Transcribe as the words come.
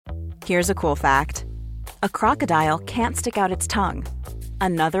Here's a cool fact. A crocodile can't stick out its tongue.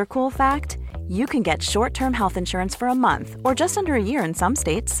 Another cool fact, you can get short-term health insurance for a month or just under a year in some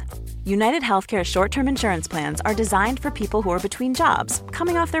states. United Healthcare short-term insurance plans are designed for people who are between jobs,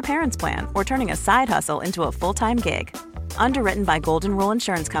 coming off their parents' plan, or turning a side hustle into a full-time gig. Underwritten by Golden Rule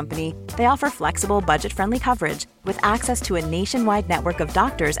Insurance Company, they offer flexible, budget-friendly coverage with access to a nationwide network of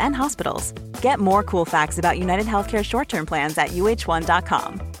doctors and hospitals. Get more cool facts about United Healthcare short-term plans at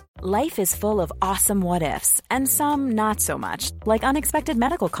uh1.com. Life is full of awesome what-ifs, and some not so much, like unexpected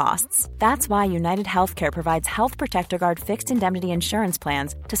medical costs. That's why United Healthcare provides Health Protector Guard fixed indemnity insurance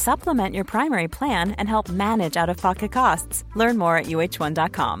plans to supplement your primary plan and help manage out-of-pocket costs. Learn more at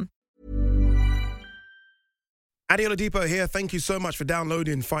uh1.com. Adi Oladipo here. Thank you so much for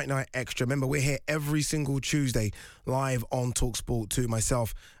downloading Fight Night Extra. Remember, we're here every single Tuesday live on TalkSport 2,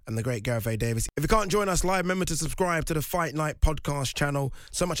 myself and the great Gareth A. Davis. If you can't join us live, remember to subscribe to the Fight Night podcast channel.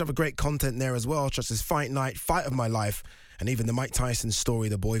 So much other great content there as well, such as Fight Night, Fight of My Life, and even the Mike Tyson story,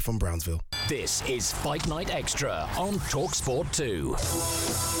 The Boy from Brownsville. This is Fight Night Extra on TalkSport 2.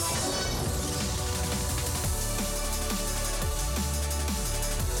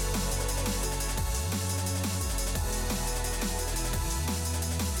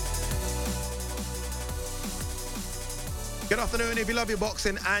 Good afternoon. If you love your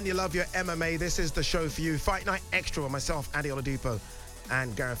boxing and you love your MMA, this is the show for you. Fight Night Extra with myself, Adi Oladipo,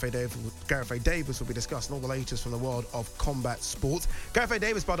 and Gareth A. Davis. Gareth A. Davis will be discussing all the latest from the world of combat sports. Gareth A.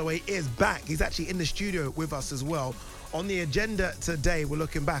 Davis, by the way, is back. He's actually in the studio with us as well. On the agenda today, we're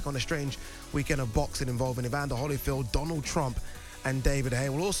looking back on a strange weekend of boxing involving Evander Holyfield, Donald Trump, and David Haye.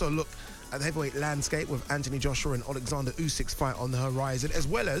 We'll also look at the heavyweight landscape with Anthony Joshua and Alexander Usyk's fight on the horizon, as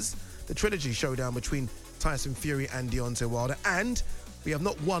well as the trilogy showdown between Tyson Fury and Deontay Wilder. And we have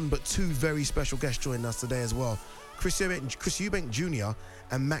not one but two very special guests joining us today as well. Chris Eubank Jr.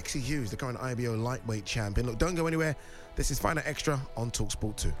 and Maxie Hughes, the current IBO lightweight champion. Look, don't go anywhere. This is Fight Night Extra on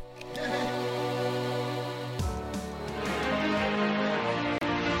TalkSport 2.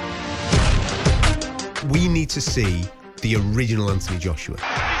 We need to see the original Anthony Joshua.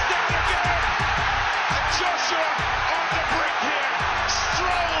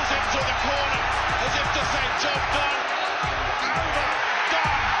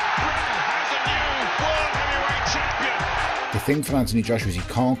 The thing for Anthony Joshua is he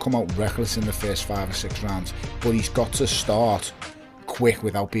can't come out reckless in the first 5 or 6 rounds, but he's got to start quick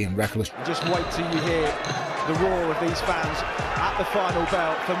without being reckless. Just wait till you hear the roar of these fans at the final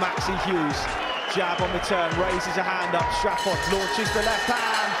bell for Maxie Hughes. Jab on the turn, raises a hand up, Strafford launches the left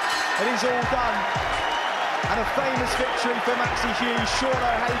hand, and he's all done. And a famous victory for Maxie Hughes. Sean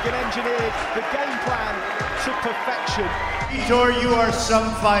O'Hagan engineered the game plan to perfection. Vitor, you are some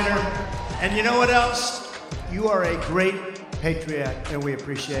fighter, and you know what else? You are a great patriot, and we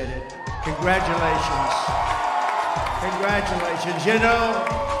appreciate it. Congratulations. Congratulations. You know,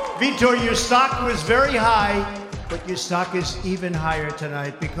 Vitor, your stock was very high, but your stock is even higher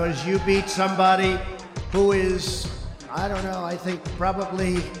tonight because you beat somebody who is, I don't know, I think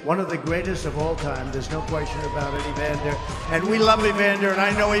probably one of the greatest of all time. There's no question about it, Evander. And we love Evander, and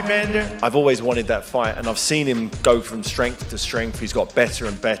I know Evander. I've always wanted that fight, and I've seen him go from strength to strength. He's got better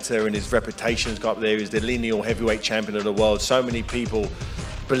and better, and his reputation's got up there. He's the lineal heavyweight champion of the world. So many people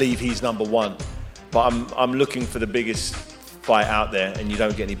believe he's number one. But I'm looking for the biggest fight out there, and you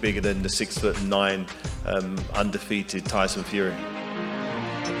don't get any bigger than the 6'9" undefeated Tyson Fury.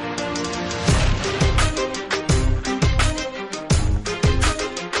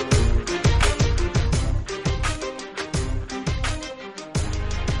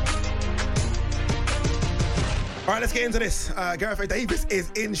 All right, let's get into this. Gareth A. Davis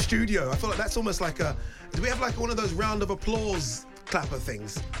is in studio. I feel like that's almost like do we have like one of those round of applause clapper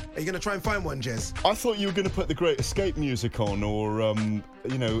things? Are you going to try and find one, Jez? I thought you were going to put the Great Escape music on, or,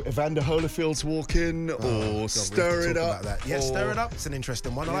 Evander Holyfield's Walk In, or Stir It Up. Yeah, Stir It Up. It's an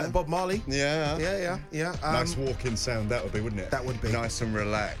interesting one. I like Bob Marley. Yeah. Nice walk-in sound that would be, wouldn't it? That would be. Nice and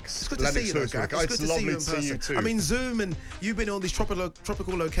relaxed. It's good to see you, though, Gareth. It's good to see you in person. See you too. I mean, Zoom and you've been on these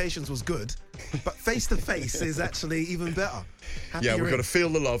tropical locations was good, but face-to-face is actually even better. We've got to feel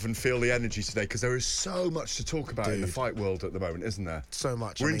the love and feel the energy today, because there is so much to talk about in the fight world at the moment, isn't there? So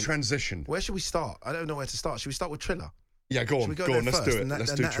much. We're in transition. Where should we start? I don't know where to start. Should we start with Triller? Yeah, go on, let's do it.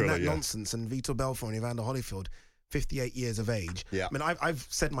 Let's do Triller, and that nonsense, and Vitor Belfort and Evander Holyfield, 58 years of age. Yeah. I mean, I've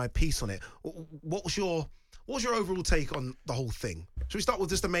said my piece on it. What was your overall take on the whole thing? Should we start with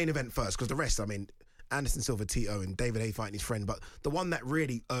just the main event first? Because the rest, I mean, Anderson Silva, Tito, and David Haye fighting his friend. But the one that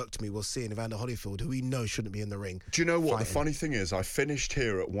really irked me was seeing Evander Holyfield, who we know shouldn't be in the ring. Do you know what? Fighting. The funny thing is, I finished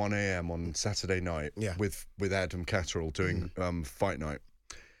here at 1 a.m. on Saturday night with Adam Catterall doing Fight Night.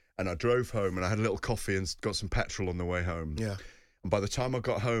 and I drove home, and I had a little coffee and got some petrol on the way home. Yeah. And by the time I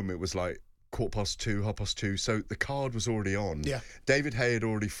got home, it was like 2:15, 2:30. So the card was already on. Yeah. David Haye had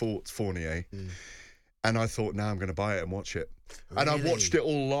already fought Fournier. And I thought, now I'm going to buy it and watch it. Really? And I watched it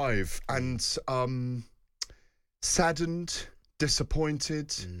all live and saddened,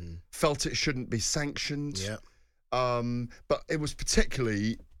 disappointed, felt it shouldn't be sanctioned. Yeah. But it was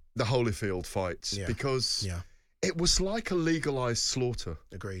particularly the Holyfield fight because it was like a legalised slaughter.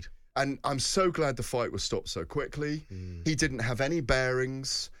 Agreed. And I'm so glad the fight was stopped so quickly. He didn't have any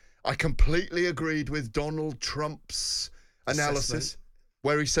bearings. I completely agreed with Donald Trump's analysis,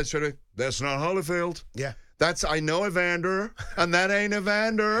 where he said straight away, that's not Holyfield. Yeah. I know Evander, and that ain't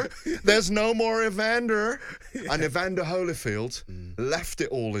Evander. There's no more Evander. And Evander Holyfield left it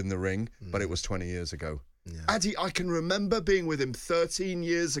all in the ring, but it was 20 years ago. Yeah. Addy, I can remember being with him 13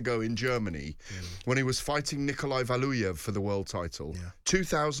 years ago in Germany when he was fighting Nikolai Valuyev for the world title.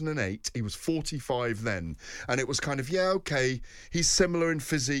 2008, he was 45 then. And it was kind of, okay, he's similar in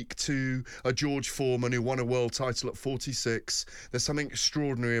physique to a George Foreman who won a world title at 46. There's something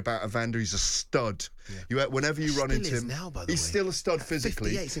extraordinary about Evander. He's a stud. Whenever you run into him, now, by the he's way. still a stud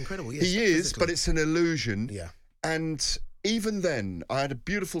physically. 58, it's incredible. He is, but it's an illusion. Yeah. And even then, I had a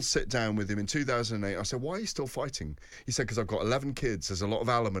beautiful sit down with him in 2008. I said, why are you still fighting? He said, because I've got 11 kids. There's a lot of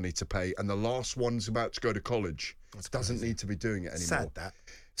alimony to pay. And the last one's about to go to college. Doesn't need to be doing it anymore.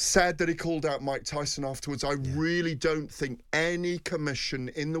 Sad that he called out Mike Tyson afterwards. I really don't think any commission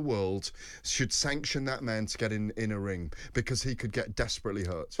in the world should sanction that man to get in a ring because he could get desperately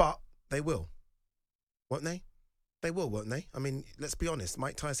hurt. But they will. Won't they? They will, won't they? I mean, let's be honest.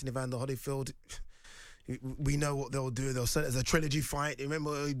 Mike Tyson, Evander Holyfield... We know what they'll do. They'll sell it as a trilogy fight.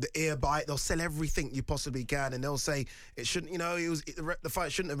 Remember the ear bite? They'll sell everything you possibly can, and they'll say it shouldn't. The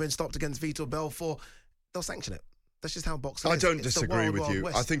fight shouldn't have been stopped against Vitor Belfort. They'll sanction it. That's just how boxing is. I don't disagree with wild you.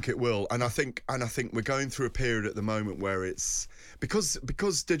 West. I think it will, and I think we're going through a period at the moment where it's because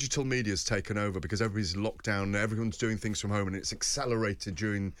digital media's taken over, because everybody's locked down, everyone's doing things from home, and it's accelerated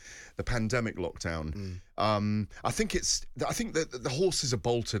during the pandemic lockdown. I think that the horses are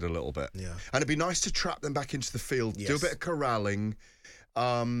bolted a little bit, and it'd be nice to trap them back into the field, do a bit of corralling.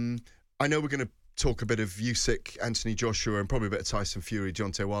 I know we're going to talk a bit of Usyk, Anthony Joshua, and probably a bit of Tyson Fury,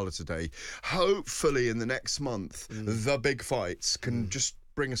 Deontay Wilder today. Hopefully in the next month, the big fights can just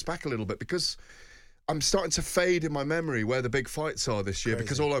bring us back a little bit, because I'm starting to fade in my memory where the big fights are this year.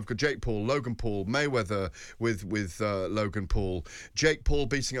 Because all I've got, Jake Paul, Logan Paul, Mayweather with Logan Paul, Jake Paul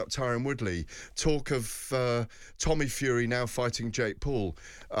beating up Tyron Woodley, talk of Tommy Fury now fighting Jake Paul,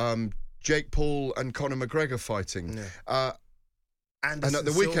 Jake Paul and Conor McGregor fighting. And at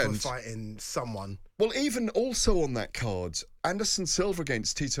the weekend, fighting someone. Well, even also on that card, Anderson Silva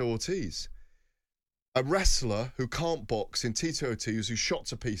against Tito Ortiz. A wrestler who can't box in Tito Ortiz, who shot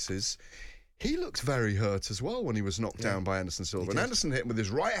to pieces. He looked very hurt as well when he was knocked down by Anderson Silva. And Anderson hit him with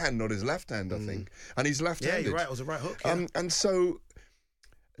his right hand, not his left hand, I think. And he's left-handed. Yeah, you're right. It was a right hook. And so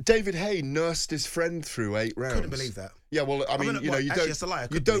David Haye nursed his friend through 8 rounds. Couldn't believe that. Yeah, well, I mean,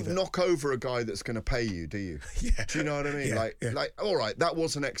 you don't knock over a guy that's going to pay you, do you? Do you know what I mean? Like, all right, that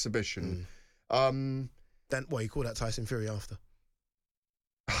was an exhibition. Then, you call that Tyson Fury after?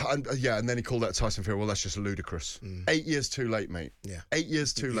 And then he called that Tyson Fury. Well, that's just ludicrous. 8 years too late, mate. 8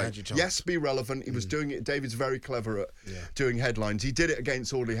 years too late. Yes, be relevant. He was doing it. David's very clever at doing headlines. He did it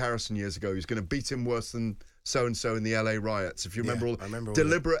against Audley Harrison years ago. He was going to beat him worse than so-and-so in the LA riots. If you remember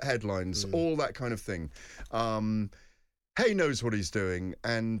deliberate headlines, all that kind of thing. Haye knows what he's doing,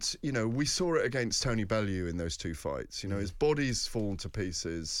 and we saw it against Tony Bellew in those 2 fights. His body's fallen to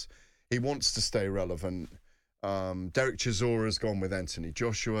pieces. He wants to stay relevant. Derek Chisora's gone with Anthony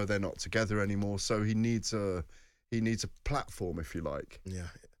Joshua. They're not together anymore, so he needs a platform, if you like. Yeah.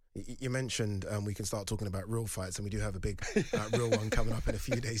 You mentioned we can start talking about real fights, and we do have a big real one coming up in a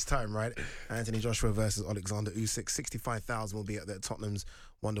few days' time, right? Anthony Joshua versus Alexander Usyk. 65,000 will be at Tottenham's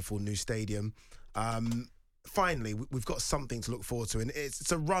wonderful new stadium. Finally, we've got something to look forward to, and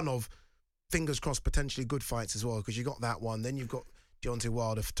it's a run of, fingers crossed, potentially good fights as well, because you got that one, then you've got Deontay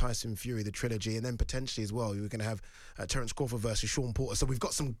Wilder, Tyson Fury, the trilogy, and then potentially as well, you're going to have Terence Crawford versus Sean Porter. So we've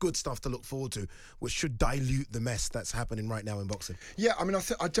got some good stuff to look forward to, which should dilute the mess that's happening right now in boxing. Yeah, I mean,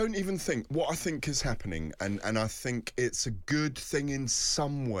 I don't even think what I think is happening, and I think it's a good thing in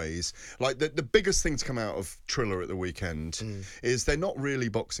some ways. Like the biggest thing to come out of Triller at the weekend is they're not really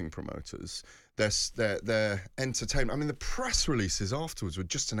boxing promoters. They're entertainment. I mean, the press releases afterwards were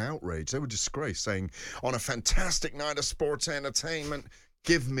just an outrage. They were disgraced, saying, on a fantastic night of sports entertainment,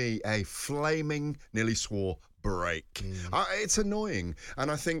 give me a flaming, nearly swore, break. It's annoying.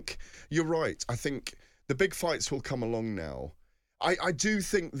 And I think you're right. I think the big fights will come along now. I do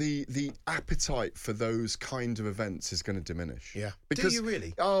think the appetite for those kind of events is going to diminish. Yeah. Because, do you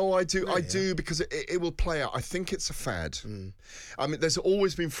really? Oh, I do. Really, I do, because it will play out. I think it's a fad. I mean, there's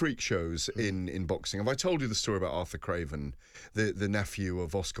always been freak shows in boxing. Have I told you the story about Arthur Craven, the nephew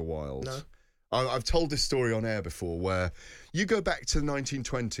of Oscar Wilde? No. I've told this story on air before, where you go back to the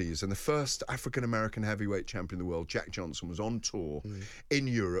 1920s and the first African-American heavyweight champion in the world, Jack Johnson, was on tour in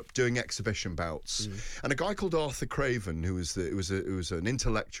Europe doing exhibition bouts. And a guy called Arthur Craven, who was an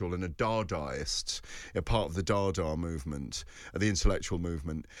intellectual and a Dadaist, a part of the Dada movement, the intellectual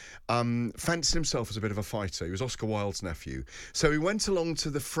movement, fancied himself as a bit of a fighter. He was Oscar Wilde's nephew. So he went along to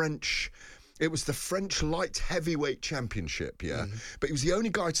the French... It was the French light heavyweight championship, yeah? But he was the only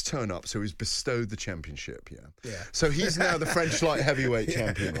guy to turn up, so he was bestowed the championship, yeah? So he's now the French light heavyweight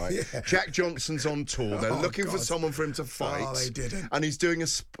champion, right? Yeah. Jack Johnson's on tour. They're looking for someone for him to fight. Oh, they didn't. And he's doing a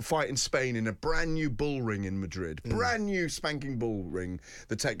fight in Spain in a brand new bull ring in Madrid. Brand new spanking bull ring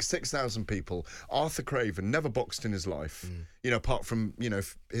that takes 6,000 people. Arthur Craven, never boxed in his life, you know, apart from, you know,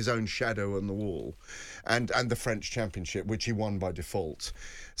 his own shadow on the wall. And the French championship, which he won by default.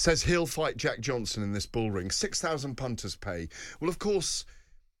 Says he'll fight Jack Johnson in this bull ring. 6,000 punters pay. Well, of course,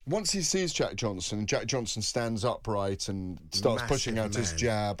 once he sees Jack Johnson, and Jack Johnson stands upright and starts pushing out his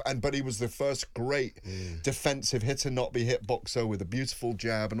jab, but he was the first great defensive hit and not be hit boxer with a beautiful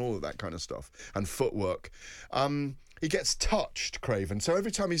jab and all of that kind of stuff, and footwork. He gets touched, Craven. So every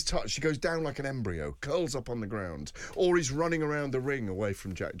time he's touched, he goes down like an embryo, curls up on the ground, or he's running around the ring away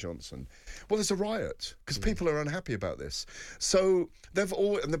from Jack Johnson. Well, there's a riot because people are unhappy about this. So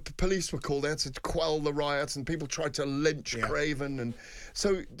and the police were called there to quell the riot, and people tried to lynch Craven. And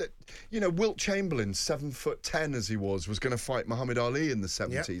so, Wilt Chamberlain, 7'10" as he was going to fight Muhammad Ali in the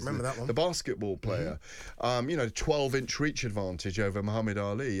 70s. Yeah, remember that one. The basketball player. 12-inch reach advantage over Muhammad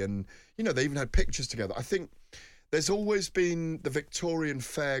Ali. And, they even had pictures together. I think there's always been the Victorian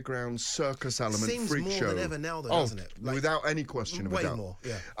Fairgrounds circus element freak show. Seems more than ever now, though, doesn't it? Without any question of a doubt. Way more,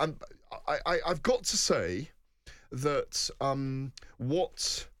 yeah. I've got to say that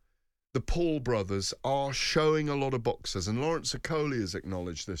what the Paul brothers are showing a lot of boxers, and Lawrence Okolie has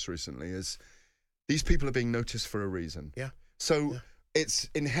acknowledged this recently, is these people are being noticed for a reason. Yeah. So... It's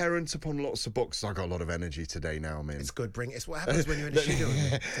inherent upon lots of boxers. I got a lot of energy today now, man. It's good. It's what happens when you're in the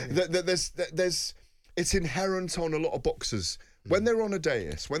studio. It's inherent on a lot of boxers. When they're on a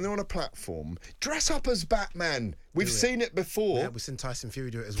dais, when they're on a platform, dress up as Batman. We've seen it before. Yeah, we've seen Tyson Fury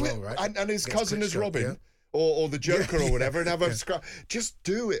do it as well, right? And his cousin as Robin. Yeah. Or the Joker or whatever, and have a scrap. Just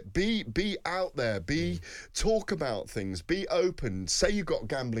do it. Be out there. Talk about things. Be open. Say you've got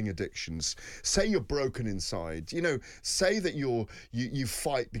gambling addictions. Say you're broken inside. Say that you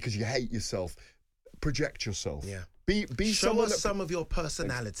fight because you hate yourself. Project yourself. Yeah. Be Show us some of your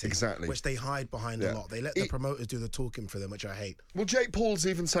personality. Exactly. Which they hide behind a lot. They let the promoters do the talking for them, which I hate. Well, Jake Paul's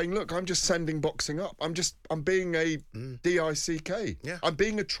even saying, look, I'm just sending boxing up. I'm being a DICK. Yeah. I'm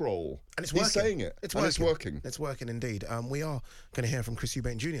being a troll. And it's working. He's saying it. It's working. It's working indeed. We are going to hear from Chris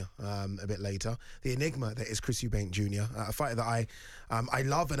Eubank Jr. A bit later. The enigma that is Chris Eubank Jr. A fighter that I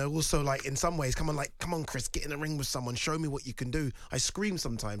love, and I also like in some ways. Come on, Chris, get in the ring with someone. Show me what you can do. I scream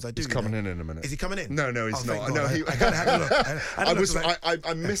sometimes. I do. He's coming in a minute. Is he coming in? No, he's not. No, I gotta have a look.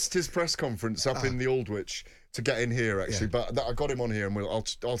 I missed his press conference up in the Aldwych to get in here actually, but I got him on here, and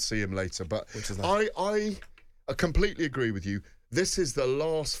I'll see him later. But I completely agree with you. This is the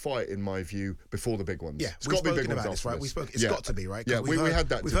last fight, in my view, before the big ones. Yeah, it's got to be big ones this, right? We spoke. It's got to be, right? Yeah, we had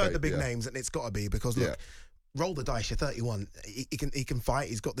that. We've heard the big names, and it's got to be because look, roll the dice. You're 31. He can fight.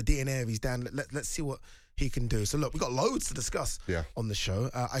 He's got the DNA of his dad. Let's see what he can do. So look, we've got loads to discuss on the show.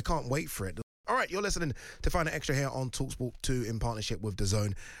 I can't wait for it. All right, you're listening to Find It Extra here on TalkSport 2 in partnership with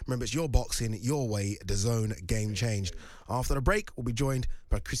DAZN. Remember, it's your boxing, your way. DAZN, game changed. After the break, we'll be joined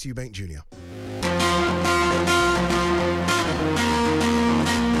by Chris Eubank Jr.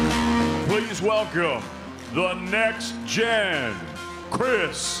 Please welcome the next gen,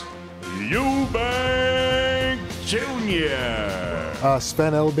 Chris Eubank Jr.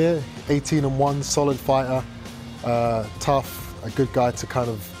 Sven Elbir, 18-1, solid fighter, tough, a good guy to kind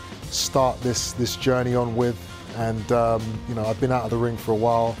of start this journey on with. And I've been out of the ring for a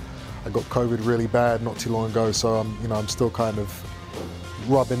while. I got COVID really bad not too long ago, so I'm still kind of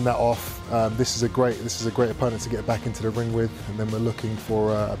rubbing that off. This is a great opponent to get back into the ring with, and then we're looking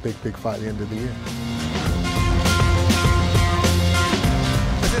for a big fight at the end of the year.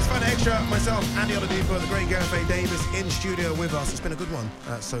 This is Find It Extra. Myself, Andy Oladipo, the great Gareth A. Davis in studio with us. It's been a good one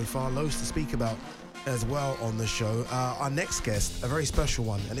so far. Loads to speak about as well on the show. Our next guest, a very special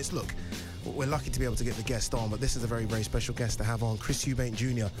one, and we're lucky to be able to get the guest on, but this is a very, very special guest to have on, Chris Eubank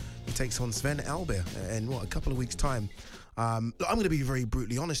Jr., who takes on Sven Elbir in a couple of weeks' time Look, I'm going to be very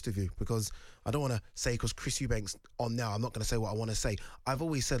brutally honest with you because I don't want to say because Chris Eubank's on now, I'm not going to say what I want to say. I've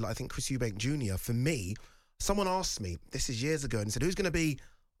always said, like, I think Chris Eubank Jr., for me, someone asked me, this is years ago, and said, who's going to be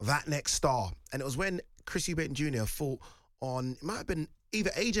that next star? And it was when Chris Eubank Jr. fought on, it might have been either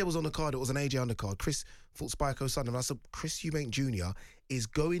AJ was on the card or it was an AJ undercard. Chris fought Spike O'Sullivan. I said, Chris Eubank Jr. is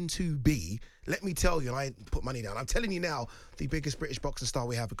going to be, let me tell you, and I put money down, I'm telling you now, the biggest British boxing star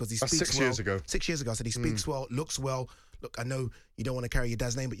we have because he speaks 6 well. years ago. 6 years ago, I said he speaks well, looks well. Look, I know you don't want to carry your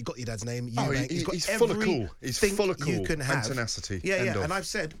dad's name, but you got your dad's name. He's full of cool. He's full of cool you can have. and tenacity. Yeah. And I've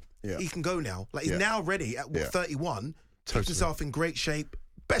said he can go now. Like, he's now ready at 31. Keeps himself in great shape,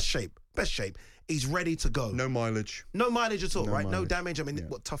 best shape. He's ready to go. No mileage. No mileage at all, right? No damage. I mean,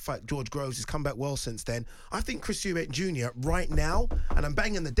 what tough fight. George Groves has come back well since then. I think Chris Eubank Jr. right now, and I'm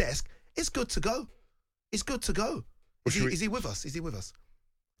banging the desk, is good to go. Is good to go. Is he with us? Is he with us?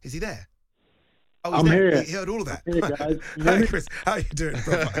 Is he there? Oh, I'm here. He heard all of that. Hey, guys. Hi, Chris. How you doing,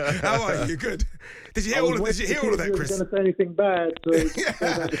 brother? How are you? Good. Did you hear all of that, Chris? He wasn't going to say anything bad.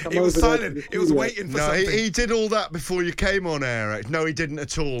 So he was silent. He was waiting for something. He did all that before you came on air. No, he didn't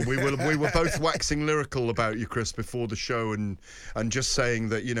at all. We were both waxing lyrical about you, Chris, before the show, and just saying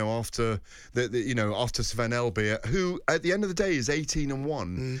that after Sven Elby, who at the end of the day is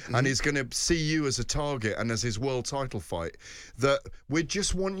 18-1 and is going to see you as a target and as his world title fight, that we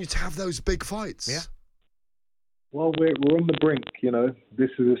just want you to have those big fights. Yeah. Well, we're on the brink. This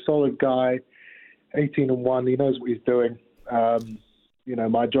is a solid guy. 18-1, he knows what he's doing.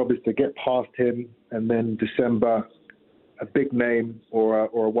 My job is to get past him, and then December, a big name or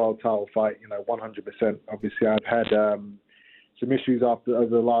a world title fight. 100%. Obviously, I've had some issues over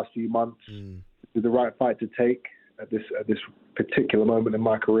the last few months. It's the right fight to take at this particular moment in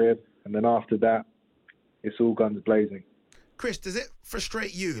my career, and then after that, it's all guns blazing. Chris, does it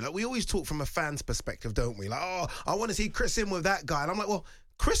frustrate you? Like, we always talk from a fan's perspective, don't we? Like, oh, I want to see Chris in with that guy. And I'm like, well,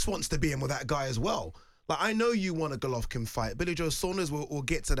 Chris wants to be in with that guy as well. Like, I know you want a Golovkin fight. Billy Joe Saunders, we'll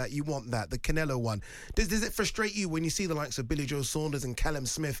get to that. You want that. The Canelo one. Does it frustrate you when you see the likes of Billy Joe Saunders and Callum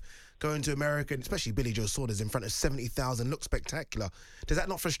Smith going to America, and especially Billy Joe Saunders in front of 70,000, look spectacular? Does that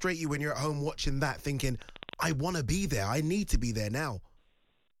not frustrate you when you're at home watching that, thinking, I want to be there. I need to be there now?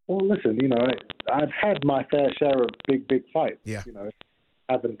 Well, listen, I've had my fair share of big fights. Yeah.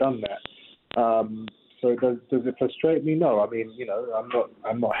 Haven't done that. So does it frustrate me? No. I mean,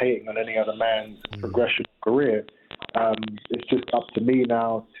 I'm not hating on any other man's progression career. It's just up to me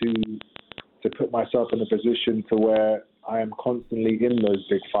now to put myself in a position to where I am constantly in those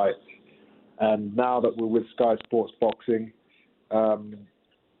big fights. And now that we're with Sky Sports Boxing, the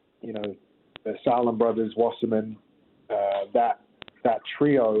Salem brothers, Wasserman, that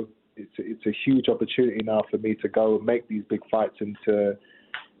trio, it's a huge opportunity now for me to go and make these big fights and to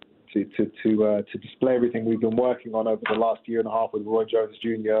display everything we've been working on over the last year and a half with Roy Jones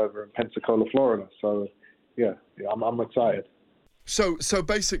Jr. over in Pensacola, Florida. So, I'm excited. So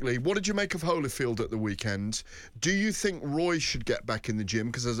basically, what did you make of Holyfield at the weekend? Do you think Roy should get back in the gym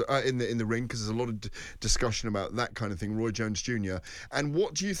because in the ring? Because there's a lot of discussion about that kind of thing. Roy Jones Jr. And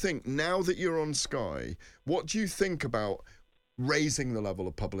what do you think now that you're on Sky? What do you think about raising the level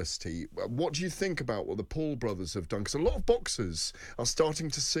of publicity? What do you think about what the Paul brothers have done? Because a lot of boxers are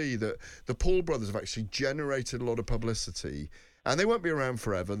starting to see that the Paul brothers have actually generated a lot of publicity, and they won't be around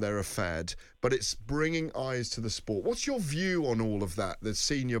forever. They're a fad, but it's bringing eyes to the sport. What's your view on all of that, the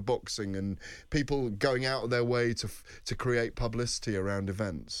senior boxing and people going out of their way to create publicity around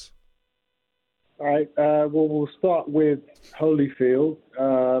events? All right, we'll start with Holyfield.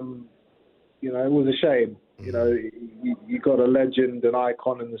 It was a shame. You got a legend, an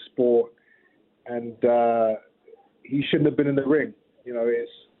icon in the sport, and he shouldn't have been in the ring.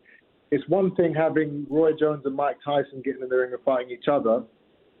 It's one thing having Roy Jones and Mike Tyson getting in the ring and fighting each other,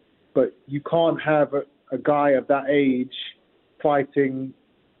 but you can't have a guy of that age fighting,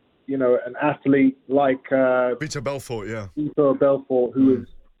 an athlete like Vitor Belfort, Vitor Belfort, who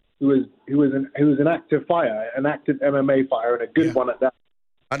was an active fighter, an active MMA fighter, and a good one at that.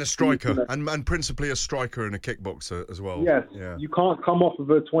 And a striker, and principally a striker and a kickboxer as well. Yes, You can't come off of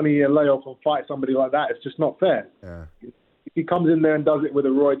a 20-year layoff and fight somebody like that. It's just not fair. Yeah. If he comes in there and does it with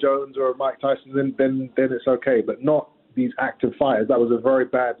a Roy Jones or a Mike Tyson, then it's okay. But not these active fighters. That was a very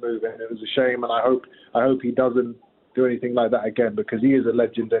bad move, and it was a shame. And I hope he doesn't do anything like that again, because he is a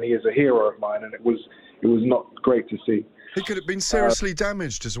legend and he is a hero of mine, and it was not great to see. He could have been seriously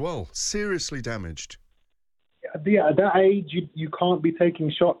damaged as well. Seriously damaged. Yeah, at that age, you can't be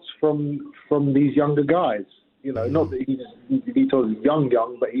taking shots from these younger guys. Not that he's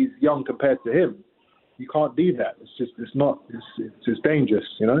young, but he's young compared to him. You can't do that. It's just dangerous.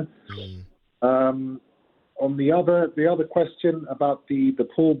 on the other question about the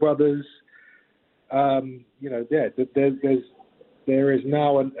Paul brothers, there is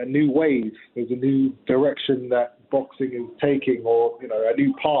now a new wave. There's a new direction that boxing is taking, or a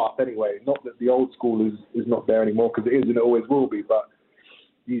new path anyway. Not that the old school is not there anymore, because it is and it always will be. But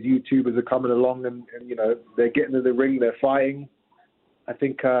these YouTubers are coming along, and they're getting in the ring, they're fighting. I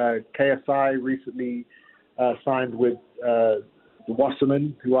think KSI recently signed with the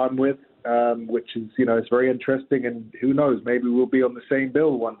Wasserman, who I'm with, which is, it's very interesting, and who knows, maybe we'll be on the same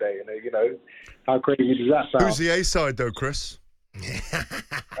bill one day. How crazy does that sound? Who's the A side though, Chris? Let's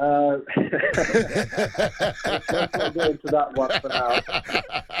not go into that one for now.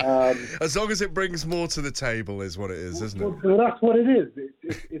 As long as it brings more to the table, is what it is, isn't it? Well, that's what it is.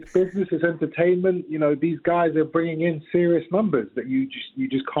 It's business, it's entertainment. These guys are bringing in serious numbers that you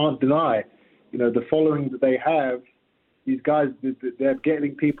just can't deny. The following that they have, these guys, they're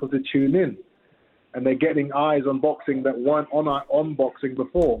getting people to tune in, and they're getting eyes on boxing that weren't on boxing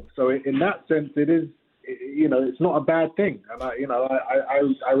before. So in that sense, it is. It's not a bad thing, and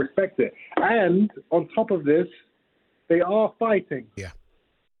I respect it. And on top of this, they are fighting. Yeah.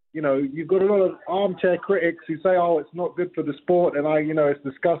 You've got a lot of armchair critics who say, "Oh, it's not good for the sport," and it's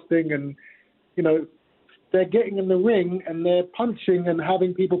disgusting, and they're getting in the ring and they're punching and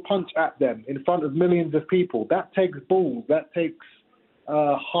having people punch at them in front of millions of people. That takes balls. That takes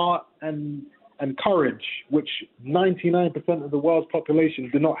heart and courage, which 99% of the world's population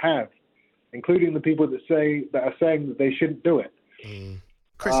do not have, including the people that are saying that they shouldn't do it.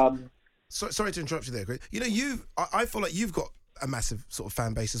 Chris, sorry to interrupt you there, Chris. I feel like you've got a massive sort of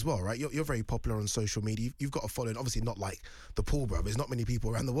fan base as well, right? You're very popular on social media. You've got a following, obviously not like the Paul brothers. Not many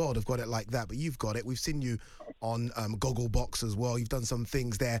people around the world have got it like that, but you've got it. We've seen you on Gogglebox as well. You've done some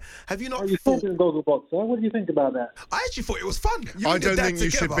things there. Have you not? You talking Gogglebox? Huh? What do you think about that? I actually thought it was fun. I don't think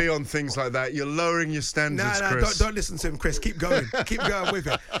you should be on things like that. You're lowering your standards, Chris. Don't listen to him, Chris. Keep going. Keep going with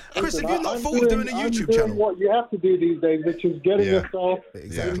it. Chris, have you not thought of doing a YouTube channel? What you have to do these days, which is getting yourself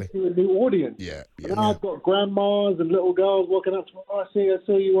into a new audience. Yeah. Now I've got grandmas and little girls walking up to me. I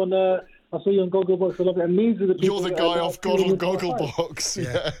saw you on Gogglebox. I love it. And these are the people. You're the guy off Gogglebox.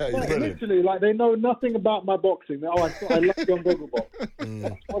 Yeah, literally, like they know nothing about my boxing. I love you on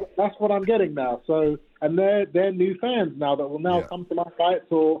Gogglebox. That's what I'm getting now. So, and they're new fans now that will now come to my fights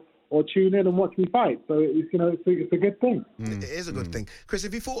or tune in and watch me fight. So it's a good thing. It is a good thing. Chris,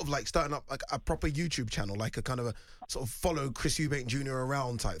 have you thought of like starting up like a proper YouTube channel, like a kind of a sort of follow Chris Eubank Jr.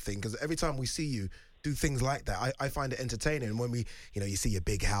 around type thing? Because every time we see you do things like that, I find it entertaining. And when we, you see your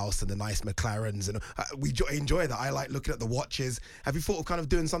big house and the nice McLarens, and we enjoy that. I like looking at the watches. Have you thought of kind of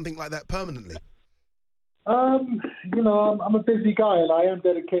doing something like that permanently? I'm a busy guy and I am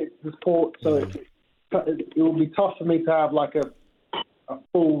dedicated to the sport, so it will be tough for me to have like a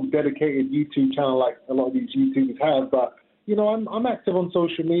full dedicated YouTube channel like a lot of these YouTubers have. But I'm active on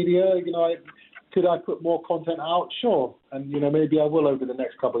social media. Could I put more content out? Sure, and maybe I will over the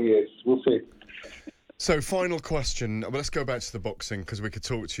next couple of years. We'll see. So, final question. Well, let's go back to the boxing, because we could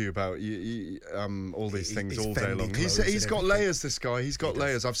talk to you about all these things all day long. He's got layers, this guy. He's got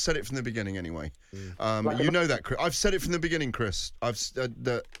layers. I've said it from the beginning anyway. You know that, Chris. I've said it from the beginning, Chris.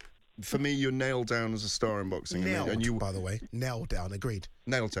 That for me, you're nailed down as a star in boxing. And you, by the way. Nailed down, agreed.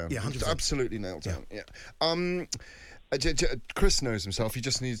 Nailed down. Yeah, 100%. Absolutely nailed down. Yeah. Chris knows himself. He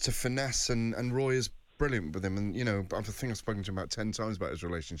just needs to finesse, and Roy is brilliant with him, and I think I've spoken to him about 10 times about his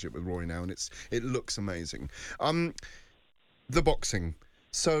relationship with Roy now, and it looks amazing. The boxing.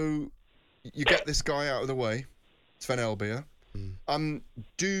 So you get this guy out of the way, Sven Elbier.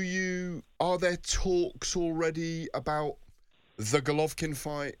 Are there talks already about the Golovkin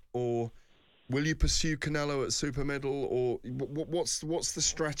fight, or will you pursue Canelo at super middle, or what's the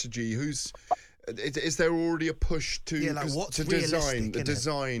strategy? Is there already a push to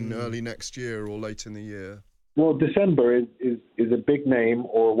design early next year or late in the year? Well, December is a big name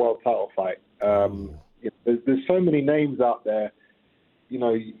or a world title fight. There's so many names out there.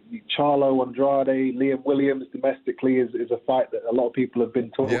 Charlo, Andrade, Liam Williams domestically is a fight that a lot of people have been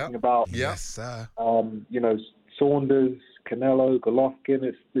talking about. Yes, sir. Saunders, Canelo, Golovkin.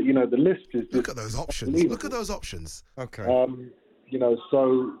 It's the list is. Look at those options. Look at those options. Okay.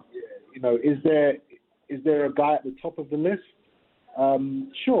 Is there a guy at the top of the list?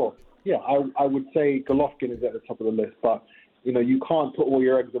 Sure. Yeah, I would say Golovkin is at the top of the list, but you can't put all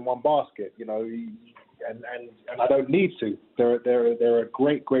your eggs in one basket. And I don't need to. There are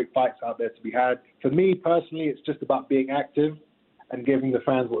great fights out there to be had. For me personally, it's just about being active and giving the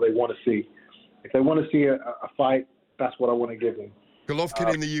fans what they want to see. If they want to see a fight, that's what I want to give them.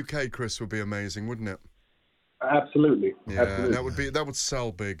 Golovkin in the UK, Chris, would be amazing, wouldn't it? Absolutely. Yeah, absolutely. that would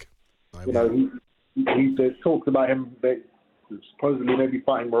sell big. there's talks about him supposedly maybe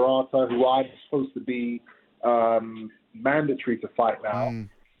fighting Murata, who I'm supposed to be mandatory to fight now.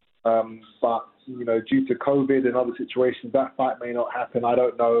 But, due to COVID and other situations, that fight may not happen. I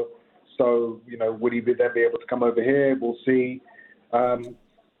don't know. So, would he then be able to come over here? We'll see.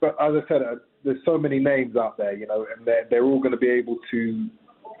 But as I said, there's so many names out there, and they're all going to be able to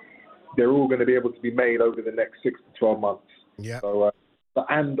be made over the next 6 to 12 months. Yeah. So,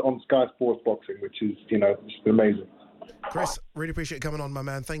 and on Sky Sports Boxing, which is, just amazing. Chris, really appreciate you coming on, my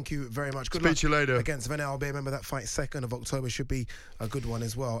man. Thank you very much. Good Speak luck to you later. against Sven Albe. Remember that fight 2nd of October should be a good one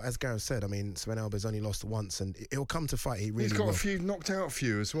as well. As Gareth said, Sven Albe's only lost once, and he'll come to fight. He's got knocked out a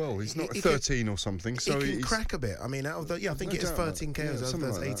few as well. He's not 13 or something, so he can crack a bit. Out of the I think it's 13 KOs out of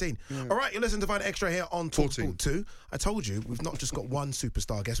those 18. Yeah. All right, you listen to Fight Extra here on TalkSport 2. I told you we've not just got one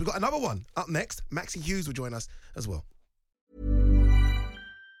superstar guest. We've got another one up next. Maxi Hughes will join us as well.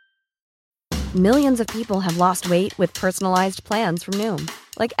 Millions of people have lost weight with personalized plans from Noom.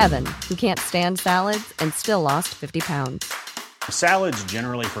 Like Evan, who can't stand salads and still lost 50 pounds. Salads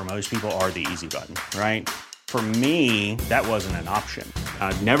generally for most people are the easy button, right? For me, that wasn't an option.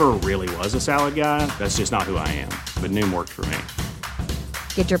 I never really was a salad guy. That's just not who I am. But Noom worked for me.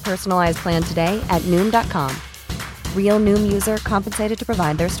 Get your personalized plan today at Noom.com. Real Noom user compensated to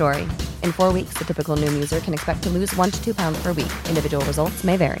provide their story. In 4 weeks, the typical Noom user can expect to lose 1 to 2 pounds per week. Individual results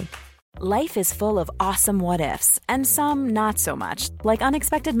may vary. Life is full of awesome what-ifs, and some not so much, like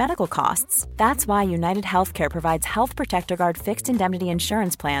unexpected medical costs. That's why United Healthcare provides Health Protector Guard fixed indemnity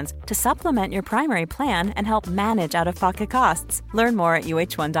insurance plans to supplement your primary plan and help manage out-of-pocket costs. Learn more at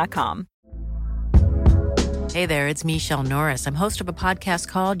UH1.com. Hey there, it's Michelle Norris. I'm host of a podcast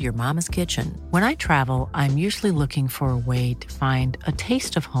called Your Mama's Kitchen. When I travel, I'm usually looking for a way to find a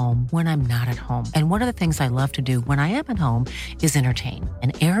taste of home when I'm not at home. And one of the things I love to do when I am at home is entertain.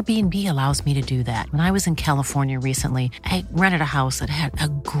 And Airbnb allows me to do that. When I was in California recently, I rented a house that had a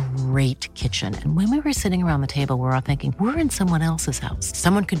great kitchen. And when we were sitting around the table, we were all thinking, we're in someone else's house.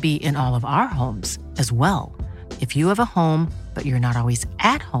 Someone could be in all of our homes as well. If you have a home, but you're not always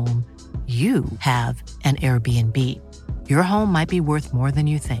at home, you have an Airbnb. Your home might be worth more than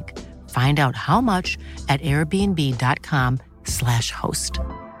you think. Find out how much at airbnb.com/host.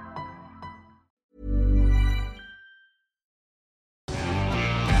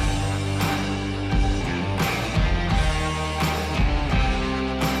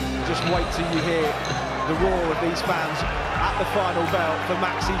 Just wait till you hear the roar of these fans at the final bell for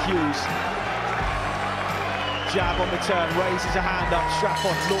Maxi Hughes. Jab on the turn, raises a hand up,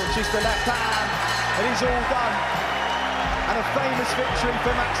 Strafford launches the left hand, and he's all done. And a famous victory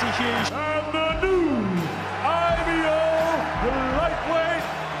for Maxi Hughes. And the new IBO lightweight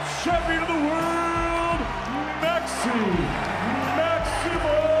champion of the world, Maxi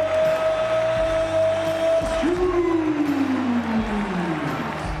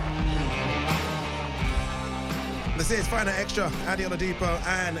This is Fight Night Extra. Adi Oladipo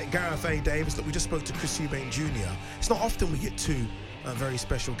and Gareth A. Davis. Look, we just spoke to Chris Eubank Jr. It's not often we get two very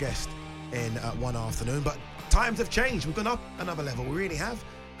special guests in one afternoon, but times have changed. We've gone up another level. We really have.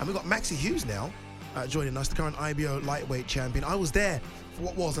 And we've got Maxi Hughes now joining us, the current IBO lightweight champion. I was there for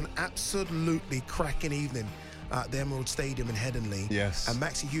what was an absolutely cracking evening at the Emerald Stadium in Headingley. Yes. And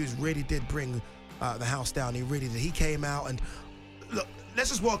Maxi Hughes really did bring the house down. He really did. He came out and look, let's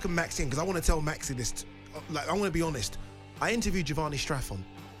just welcome Maxi in, because I want to tell Maxi this. I want to be honest. I interviewed Giovanni Straffon,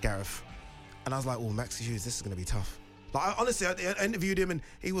 Gareth, and I was like, "Oh, Maxi Hughes, this is going to be tough." Like, honestly, I interviewed him, and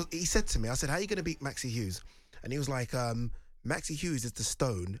he said to me, "I said, how are you going to beat Maxi Hughes?" And he was like, "Maxi Hughes is the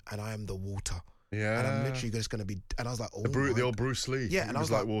stone, and I am the water." Yeah. And I'm literally just going to be. And I was like, "Oh, the old Bruce Lee." Yeah, and I was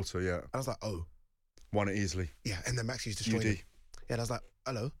like water. Yeah. And I was like, "Oh." Won it easily. Yeah, and then Maxi Hughes destroyed him. Yeah, and I was like,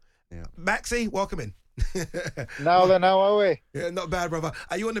 "Hello." Yeah. Maxi, welcome in. Now then, how are we? Yeah, not bad, brother.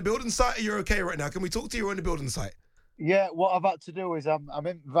 Are you on the building site or you're okay right now? Can we talk to you on the building site? Yeah, what I've had to do is I'm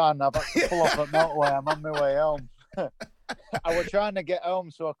in van. I've had to pull off at motorway. I'm on my way home. I was trying to get home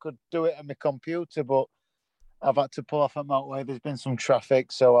so I could do it on my computer, but I've had to pull off at motorway. There's been some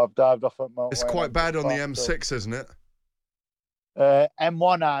traffic, so I've dived off at motorway. It's quite bad on the M6, isn't it?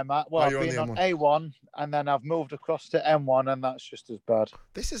 M1 I'm at. Well, I've been on M1. A1, and then I've moved across to M1, and that's just as bad.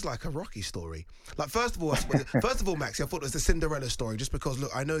 This is like a Rocky story. Like, first of all, Maxi, I thought it was the Cinderella story, just because,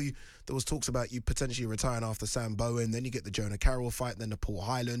 look, I know there was talks about you potentially retiring after Sam Bowen, then you get the Jonah Carroll fight, then the Paul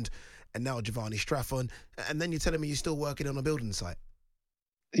Highland, and now Giovanni Straffon, and then you're telling me you're still working on a building site.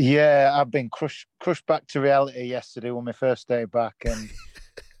 Yeah, I've been crushed back to reality yesterday on my first day back, and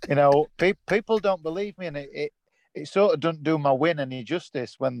you know, people don't believe me, and it sort of doesn't do my win any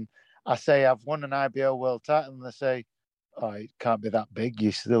justice when I say I've won an IBO world title, and they say, "Oh, it can't be that big.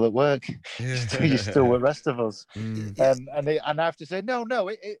 You're still at work. Yeah. You're still with the rest of us." Mm. And I have to say, no,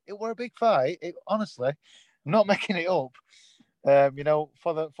 it were a big fight. Honestly, I'm not making it up.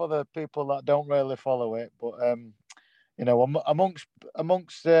 For the people that don't really follow it, but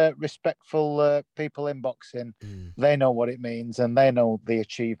amongst respectful people in boxing, they know what it means and they know the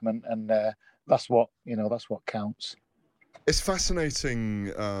achievement, and that's what counts. It's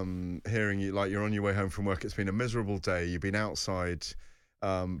fascinating hearing you, like you're on your way home from work. It's been a miserable day. You've been outside.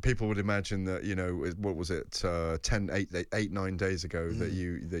 People would imagine that, what was it, 9 days ago that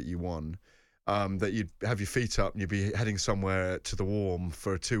you won, that you'd have your feet up and you'd be heading somewhere to the warm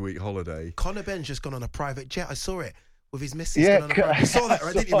for a 2-week holiday. Conor Ben's just gone on a private jet. I saw it with his missus. Yeah, you saw that,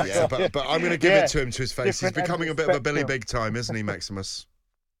 right? Didn't you, Max? Yeah, but I'm going to give it to him to his face. Different He's becoming a bit of a spectrum. Billy Big Time, isn't he, Maximus?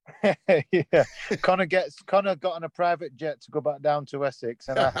 Yeah, Conor got on a private jet to go back down to Essex,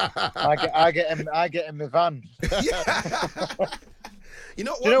 and I get him my van. You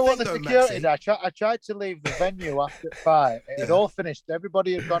know what the security did? I tried to leave the venue after 5. It had all finished.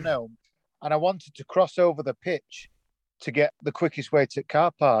 Everybody had gone home, and I wanted to cross over the pitch to get the quickest way to the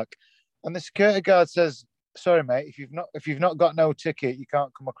car park. And the security guard says, "Sorry, mate, if you've not got no ticket, you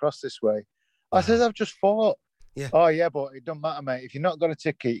can't come across this way." I says, "I've just fought." Yeah. "Oh yeah, but it doesn't matter, mate. If you've not got a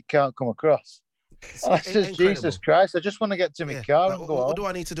ticket, you can't come across." I says, incredible. "Jesus Christ, I just want to get to my car and go What home." do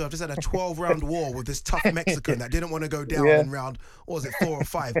I need to do? I've just had a 12-round war with this tough Mexican that didn't want to go down in round, what was it, 4 or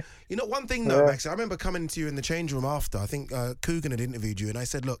 5? You know, one thing though, Max, I remember coming to you in the change room after. I think Coogan had interviewed you, and I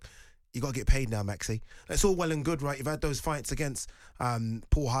said, "Look, you got to get paid now, Maxi. It's all well and good, right? You've had those fights against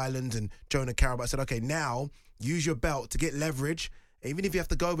Paul Highland and Jonah Carroll. But I said, okay, now use your belt to get leverage. Even if you have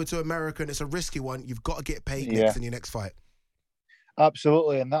to go over to America and it's a risky one, you've got to get paid next in your next fight."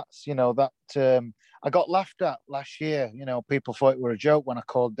 Absolutely, and that's I got laughed at last year. People thought it were a joke when I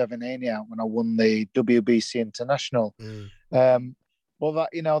called Devin Haney out when I won the WBC International. Well,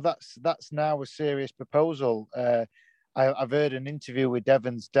 that's now a serious proposal. I've heard an interview with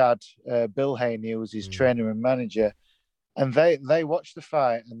Devin's dad, Bill Haney, who was his trainer and manager, and they watched the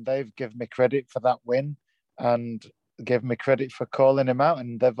fight and they've given me credit for that win and gave me credit for calling him out.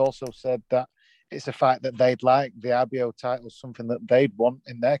 And they've also said that it's a fight that they'd like. The RBO title is something that they'd want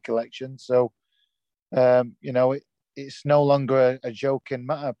in their collection. So, it's no longer a joking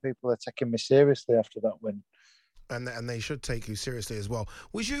matter. People are taking me seriously after that win. And they should take you seriously as well.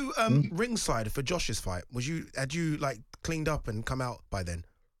 Was you ringside for Josh's fight? Had you cleaned up and come out by then?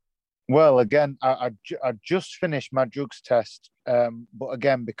 Well, again, I just finished my drugs test, but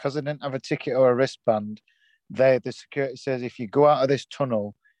again, because I didn't have a ticket or a wristband, the security says if you go out of this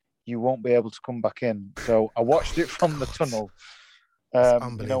tunnel, you won't be able to come back in. So I watched it from the tunnel.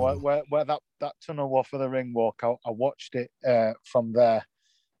 Unbelievable. Where that tunnel was for the ring walk, I watched it from there.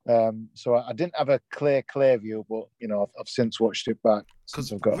 So I didn't have a clear view, but I've since watched it back. Because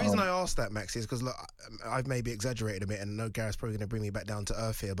the reason I asked that, Max, is because I've maybe exaggerated a bit, and I know Gareth's probably going to bring me back down to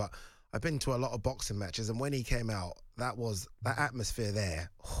earth here, but I've been to a lot of boxing matches, and when he came out, that atmosphere there.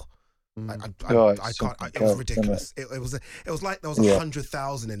 I can't. It was ridiculous. It was like there was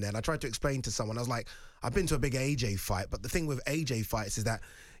 100,000 in there. And I tried to explain to someone. I was like, I've been to a big AJ fight, but the thing with AJ fights is that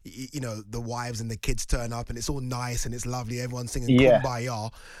the wives and the kids turn up and it's all nice and it's lovely. Everyone's singing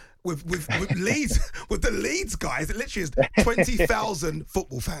Kumbaya. With Leeds, with the Leeds guys, it literally is 20,000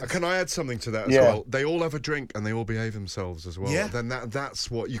 football fans. Can I add something to that as well? They all have a drink and they all behave themselves as well. Yeah. Then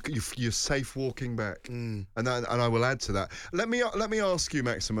that's what you're safe walking back. And I will add to that. Let me ask you,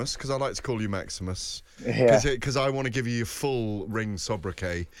 Maximus, because I like to call you Maximus, because I want to give you your full ring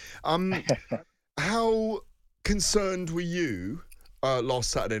sobriquet. How concerned were you last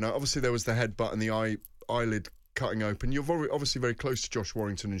Saturday night? Obviously, there was the headbutt and the eyelid cutting open. You're obviously very close to Josh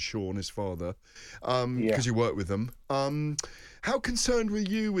Warrington and Sean, his father, because you work with them. How concerned were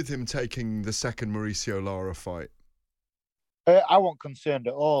you with him taking the second Mauricio Lara fight? I wasn't concerned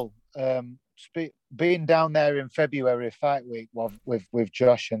at all. Being down there in February fight week with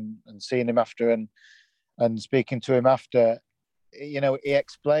Josh and seeing him after and speaking to him after, he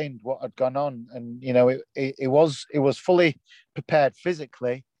explained what had gone on, and it was fully prepared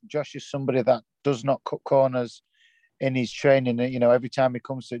physically. Josh is somebody that does not cut corners in his training. Every time he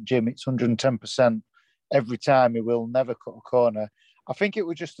comes to the gym, it's 110%. Every time he will never cut a corner. I think it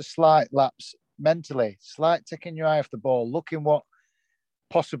was just a slight lapse mentally, slight taking your eye off the ball, looking what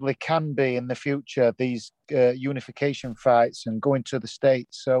possibly can be in the future, these unification fights and going to the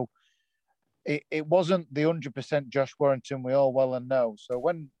States. So it wasn't the 100% Josh Warrington we all well and know. So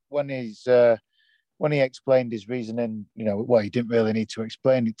when he explained his reasoning, he didn't really need to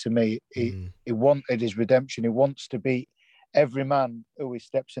explain it to me. He wanted his redemption. He wants to beat every man who he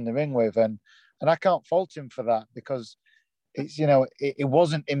steps in the ring with. And I can't fault him for that, because it's, it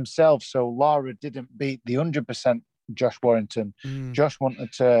wasn't himself. So Lara didn't beat the 100% Josh Warrington. Josh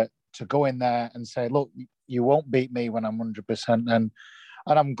wanted to go in there and say, look, you won't beat me when I'm 100%. And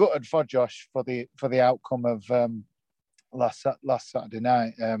I'm gutted for Josh for the outcome of last Saturday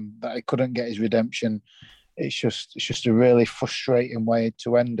night, that he couldn't get his redemption. It's just a really frustrating way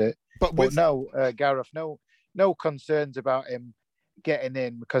to end it. But no, Gareth, no concerns about him getting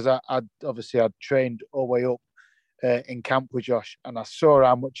in, because I'd trained all the way up in camp with Josh, and I saw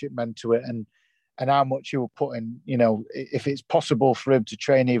how much it meant to it, and how much he would put in. If it's possible for him to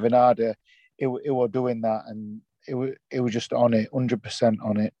train even harder, it were doing that, and it was just on it, 100%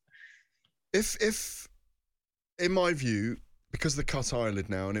 on it. If in my view, because the cut eyelid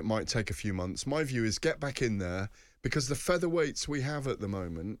now, and it might take a few months, my view is get back in there, because the featherweights we have at the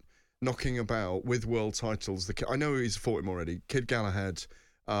moment knocking about with world titles. I know he's fought him already. Kid Galahad,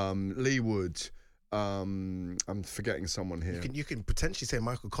 Lee Wood. I'm forgetting someone here. You can potentially say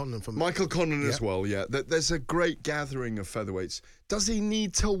Michael Conlan as well. Yeah, there's a great gathering of featherweights. Does he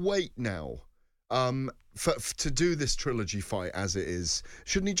need to wait now to do this trilogy fight as it is?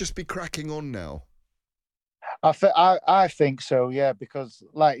 Shouldn't he just be cracking on now? I think so. Yeah, because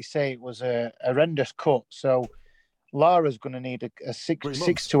like you say, it was a horrendous cut. So Lara's going to need a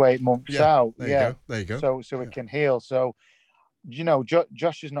 6 to 8 months out. There you go. So it can heal. So,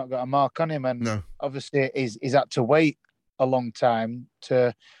 Josh has not got a mark on him, and obviously he's had to wait a long time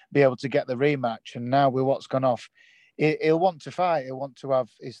to be able to get the rematch. And now with what's gone off, he'll want to fight. He'll want to have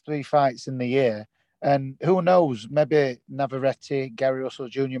his 3 fights in the year. And who knows, maybe Navarrete, Gary Russell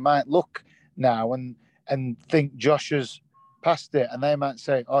Jr. might look now and think Josh has passed it, and they might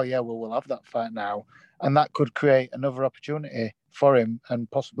say, oh yeah, well, we'll have that fight now. And that could create another opportunity for him, and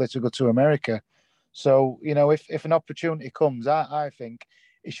possibly to go to America. So, if an opportunity comes, I think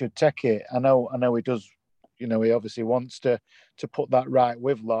he should take it. I know he does, he obviously wants to put that right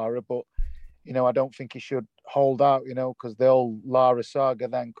with Lara, but, I don't think he should hold out, because the whole Lara saga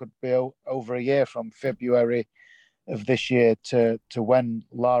then could be over a year from February of this year to when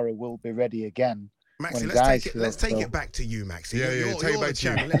Lara will be ready again. Maxi, let's take it back to you, Maxi. You're the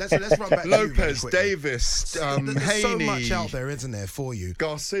champion. Let's run back Lopez, to you Davis, There's Haney. so much out there, isn't there, for you?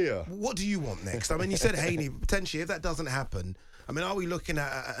 Garcia. What do you want next? I mean, you said Haney, potentially, if that doesn't happen, I mean, are we looking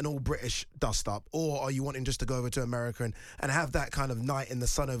at an all-British dust-up, or are you wanting just to go over to America and have that kind of night in the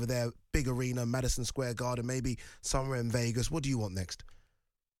sun over there, big arena, Madison Square Garden, maybe somewhere in Vegas? What do you want next?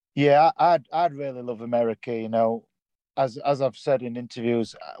 Yeah, I'd really love America, As I've said in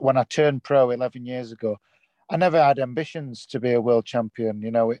interviews, when I turned pro 11 years ago, I never had ambitions to be a world champion.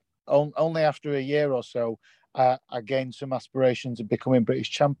 Only after a year or so, I gained some aspirations of becoming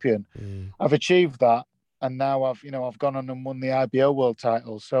British champion. I've achieved that, and now I've gone on and won the IBO world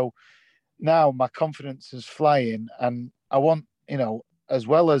title. So now my confidence is flying, and I want, as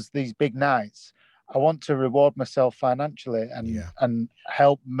well as these big nights, I want to reward myself financially and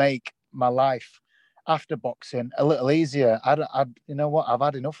help make my life after boxing a little easier. You know what? I've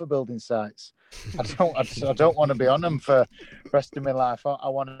had enough of building sites. I don't want to be on them for the rest of my life. I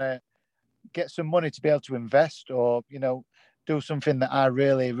want to get some money to be able to invest, or do something that I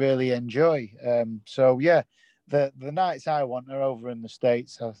really, really enjoy. So yeah, the nights I want are over in the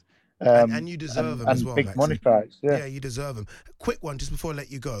States. And you deserve them as well, big Maxi. money fights. Yeah, you deserve them. Quick one, just before I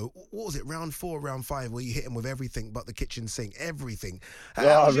let you go. What was it, round 4, round 5, where you hit him with everything but the kitchen sink, everything?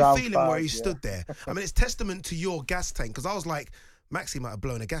 How was your feeling where he stood there? I mean, it's testament to your gas tank, because I was like, Maxi might have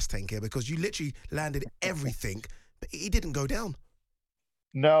blown a gas tank here, because you literally landed everything, but he didn't go down.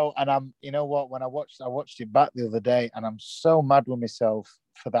 No, and you know what? When I watched it back the other day, and I'm so mad with myself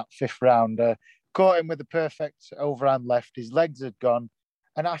for that 5th round. Caught him with the perfect overhand left. His legs had gone.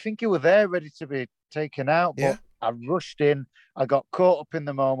 And I think he was there ready to be taken out, but I rushed in. I got caught up in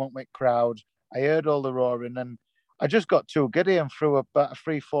the moment with crowd. I heard all the roaring, and I just got too giddy and threw about a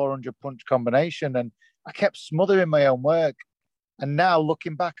 300-400 punch combination, and I kept smothering my own work. And now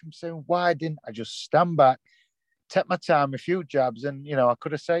looking back, I'm saying, why didn't I just stand back, take my time, a few jabs, and I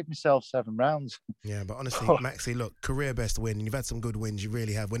could have saved myself 7 rounds. Yeah, but honestly, Maxi, look, career best win, and you've had some good wins. You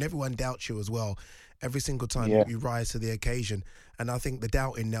really have. When everyone doubts you as well, every single time you rise to the occasion. And I think the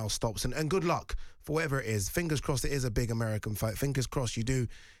doubting now stops. And good luck for whatever it is. Fingers crossed it is a big American fight. Fingers crossed you do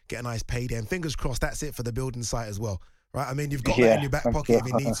get a nice payday. And fingers crossed that's it for the building site as well. Right? I mean, you've got that in your back pocket if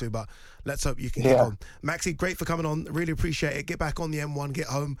you need to, but let's hope you can get on. Maxi, great for coming on. Really appreciate it. Get back on the M1, get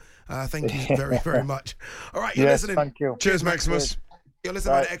home. Thank you very, very much. All right, you're listening. Thank you. Cheers, Maximus. You're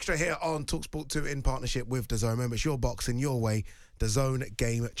listening to Extra here on TalkSport 2 in partnership with DAZN. Remember, it's your boxing, your way. DAZN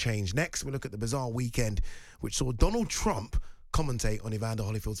game change. Next, we look at the bizarre weekend, which saw Donald Trump commentate on Evander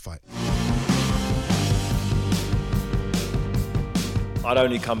Holyfield's fight. I'd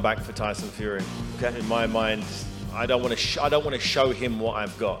only come back for Tyson Fury. Okay? In my mind, I don't want to show him what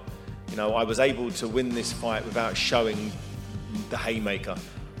I've got. You know, I was able to win this fight without showing the haymaker.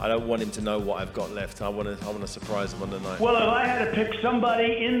 I don't want him to know what I've got left. I want to surprise him on the night. Well, if I had to pick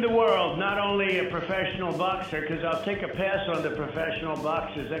somebody in the world, not only a professional boxer, because I'll take a pass on the professional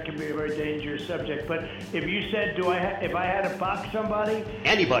boxers. That can be a very dangerous subject. But if you said, if I had to box somebody?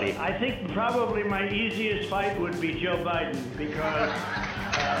 Anybody. I think probably my easiest fight would be Joe Biden, because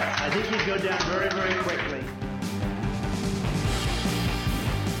I think he'd go down very, very quickly.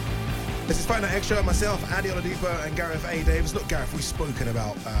 This is Fight Night Extra. Myself, Andy Oladipo, and Gareth A. Davis. Look, Gareth, we've spoken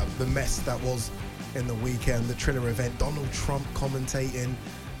about the mess that was in the weekend, the Triller event, Donald Trump commentating,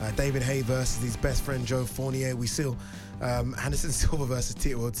 David Haye versus his best friend Joe Fournier. We still Anderson Silva versus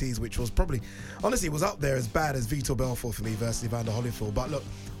Tito Ortiz, which was probably, honestly, was up there as bad as Vitor Belfort for me versus Evander Holyfield. But look,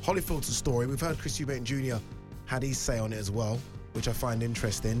 Holyfield's a story. We've heard Chris Eubank Jr. had his say on it as well, which I find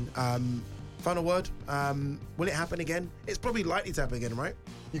interesting. Final word, will it happen again? It's probably likely to happen again, right?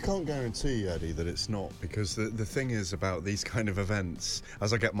 You can't guarantee, Eddie, that it's not, because the thing is about these kind of events,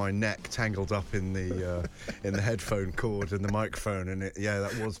 as I get my neck tangled up in the headphone cord and the microphone, and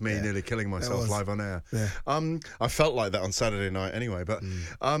that was me nearly killing myself live on air. Yeah. I felt like that on Saturday night anyway, but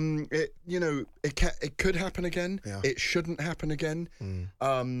it could happen again. Yeah. It shouldn't happen again.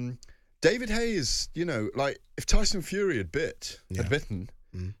 David Haye is, like, if Tyson Fury had bitten,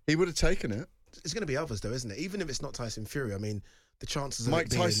 he would have taken it. It's going to be others, though, isn't it? Even if it's not Tyson Fury, I mean, the chances of Mike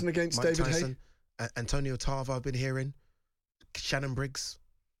it being Tyson against Mike David Tyson, Antonio Tarver, I've been hearing, Shannon Briggs,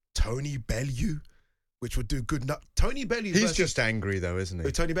 Tony Bellew, which would do good. Tony Bellew. He's just angry, though, isn't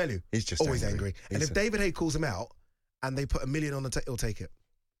he? Tony Bellew. He's just always angry. And if David Haye calls him out and they put $1 million on he'll take it.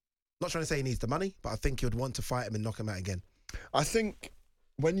 Not trying to say he needs the money, but I think he would want to fight him and knock him out again. I think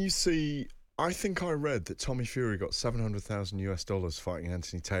when you see, I think I read that Tommy Fury got $700,000 fighting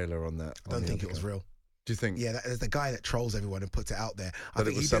Anthony Taylor on that. I don't think it was real. Do you think? Yeah, there's the guy that trolls everyone and puts it out there. I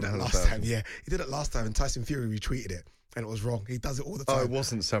think he did it last time. Yeah, he did it last time, and Tyson Fury retweeted it, and it was wrong. He does it all the time. Oh, it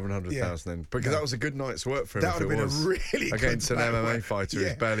wasn't 700,000 then, because that was a good night's work for him. That would have been a really against good an MMA work. fighter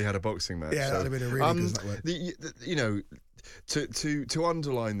who's barely had a boxing match. Yeah, that would have been a really good night work. To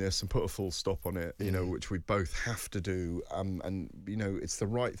underline this and put a full stop on it, which we both have to do, and it's the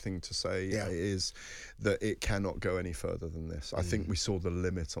right thing to say, is that it cannot go any further than this. I think we saw the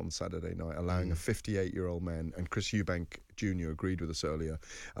limit on Saturday night, allowing a 58-year-old man, and Chris Eubank Jr. agreed with us earlier,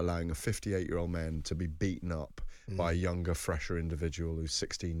 allowing a 58-year-old man to be beaten up by a younger, fresher individual who's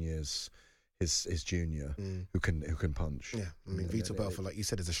 16 years his junior, who can punch. Yeah, I mean, Vitor Belfort, like you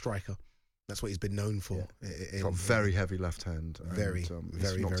said, is a striker. That's what he's been known for. Yeah. He's got very heavy left hand. Very,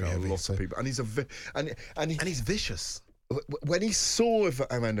 very, knocked very out heavy. Lots of people, and he's and he's vicious. When he saw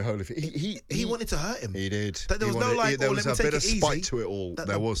Evander Holyfield, he wanted to hurt him. He did. There was no like, there was a bit of spite easy. to it all.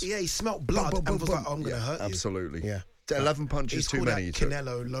 There was. Yeah, he smelt blood and was like, I'm going to hurt you. Absolutely. Yeah. 11 punches too many. He's called out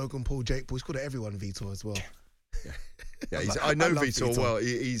Canelo, Logan Paul, Jake Paul. He's called out everyone Vitor as well. Yeah, I know Vitor well.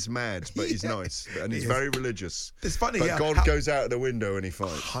 He's mad, but he's nice, and he's very religious. It's funny, but God goes out the window and he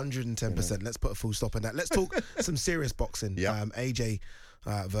fights. 110%. Let's put a full stop on that. Let's talk some serious boxing. AJ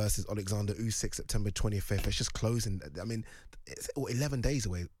versus Alexander Usyk, September 25th. It's just closing. I mean, it's 11 days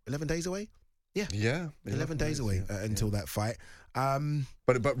away. 11 days away? Yeah. 11 days away until that fight.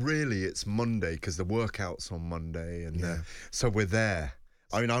 But really, it's Monday because the workout's on Monday, and so we're there.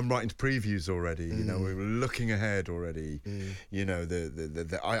 I mean, I'm writing previews already. We're looking ahead already.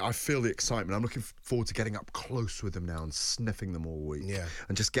 I feel the excitement. I'm looking forward to getting up close with them now and sniffing them all week. Yeah,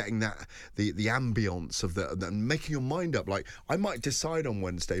 and just getting that the ambience of and making your mind up. Like, I might decide on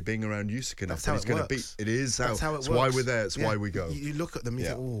Wednesday, being around Usyk enough, that he's going to beat. It is that's how it works. It's why we're there. It's why we go. You look at them, you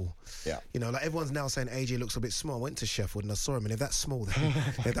think, oh, like everyone's now saying AJ looks a bit small. I went to Sheffield and I saw him, and if that's small, then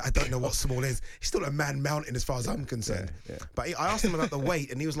I don't know what small is. He's still a man mountain as far as I'm concerned. Yeah. But I asked him about the weight.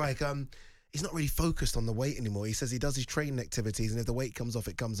 And he was like, he's not really focused on the weight anymore. He says he does his training activities, and if the weight comes off,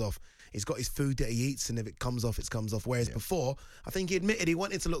 it comes off. He's got his food that he eats, and if it comes off, it comes off. Whereas before, I think he admitted he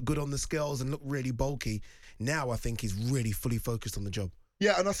wanted to look good on the scales and look really bulky. Now I think he's really fully focused on the job.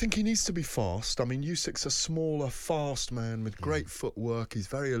 Yeah, and I think he needs to be fast. I mean, Usyk's a smaller, fast man with great footwork. He's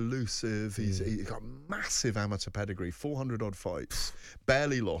very elusive. He's got massive amateur pedigree, 400-odd fights,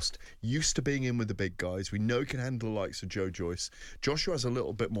 barely lost, used to being in with the big guys. We know he can handle the likes of Joe Joyce. Joshua has a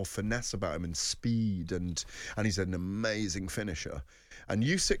little bit more finesse about him and speed, and he's an amazing finisher. And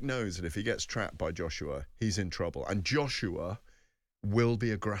Usyk knows that if he gets trapped by Joshua, he's in trouble. And Joshua will be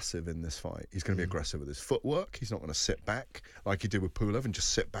aggressive in this fight. He's going to be aggressive with his footwork. He's not going to sit back like he did with Pulev and just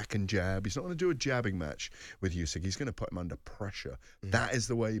sit back and jab. He's not going to do a jabbing match with Usyk. He's going to put him under pressure. That is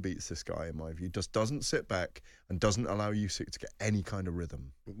the way he beats this guy, in my view. Just doesn't sit back and doesn't allow Usyk to get any kind of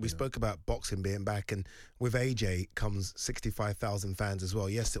rhythm. We spoke about boxing being back, and with AJ comes 65,000 fans as well.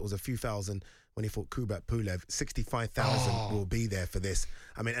 Yes, it was a few thousand when he fought Kubrat Pulev. 65,000 will be there for this.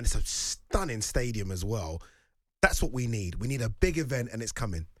 I mean, and it's a stunning stadium as well. That's what we need. We need a big event, and it's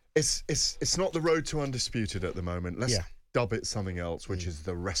coming. It's not the road to undisputed at the moment. Let's dub it something else, which is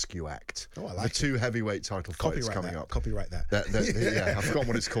the Rescue Act. Oh, I like the two heavyweight title fights coming up. Copyright that. Yeah, I've forgotten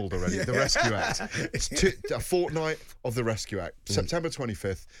what it's called already. The Rescue Act. It's a fortnight of the Rescue Act. September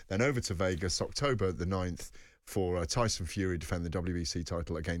 25th, then over to Vegas, October the 9th, for Tyson Fury defend the WBC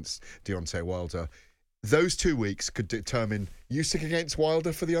title against Deontay Wilder. Those 2 weeks could determine Usyk against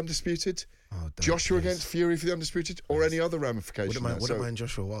Wilder for the undisputed, Joshua against Fury for the undisputed, or any other ramification. Wouldn't mind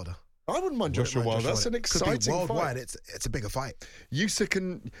Joshua Wilder. I wouldn't mind Joshua Wilder. That's an exciting Could be worldwide. fight. It's a bigger fight. Usyk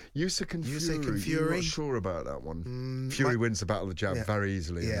and Fury. I'm not sure about that one. Fury wins the battle of the jab very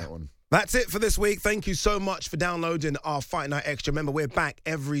easily in that one. That's it for this week. Thank you so much for downloading our Fight Night Extra. Remember, we're back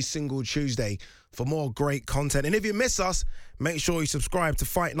every single Tuesday for more great content. And if you miss us, make sure you subscribe to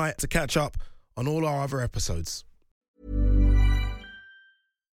Fight Night to catch up on all our other episodes.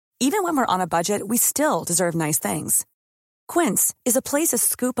 Even when we're on a budget, we still deserve nice things. Quince is a place to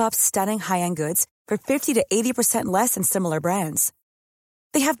scoop up stunning high-end goods for 50 to 80% less than similar brands.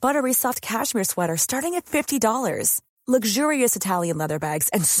 They have buttery soft cashmere sweaters starting at $50, luxurious Italian leather bags,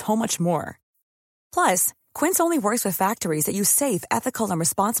 and so much more. Plus, Quince only works with factories that use safe, ethical, and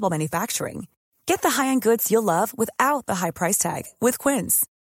responsible manufacturing. Get the high-end goods you'll love without the high price tag with Quince.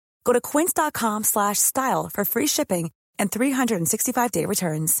 Go to quince.com/style for free shipping and 365-day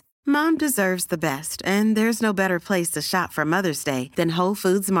returns. Mom deserves the best, and there's no better place to shop for Mother's Day than Whole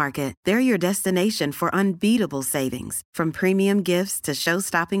Foods Market. They're your destination for unbeatable savings, from premium gifts to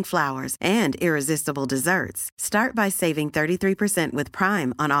show-stopping flowers and irresistible desserts. Start by saving 33% with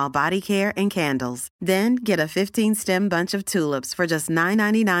Prime on all body care and candles. Then get a 15-stem bunch of tulips for just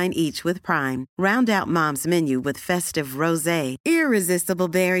 $9.99 each with Prime. Round out Mom's menu with festive rosé, irresistible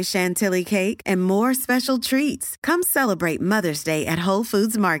berry chantilly cake, and more special treats. Come celebrate Mother's Day at Whole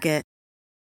Foods Market.